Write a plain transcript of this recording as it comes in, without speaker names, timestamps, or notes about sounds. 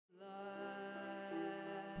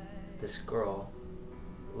this girl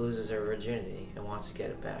loses her virginity and wants to get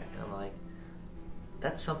it back. And I'm like,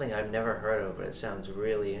 that's something I've never heard of, but it sounds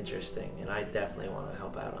really interesting, and I definitely want to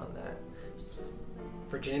help out on that.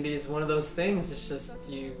 Virginity is one of those things. It's just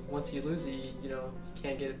once you lose it, you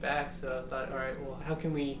can't get it back. So I thought, all right, well, how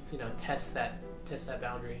can we test that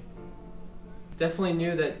boundary? Definitely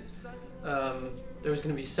knew that there was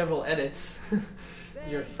going to be several edits.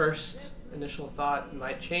 Your first initial thought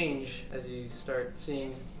might change as you start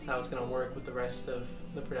seeing how it's going to work with the rest of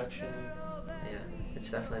the production. Yeah, it's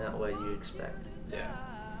definitely not what you expect. Yeah.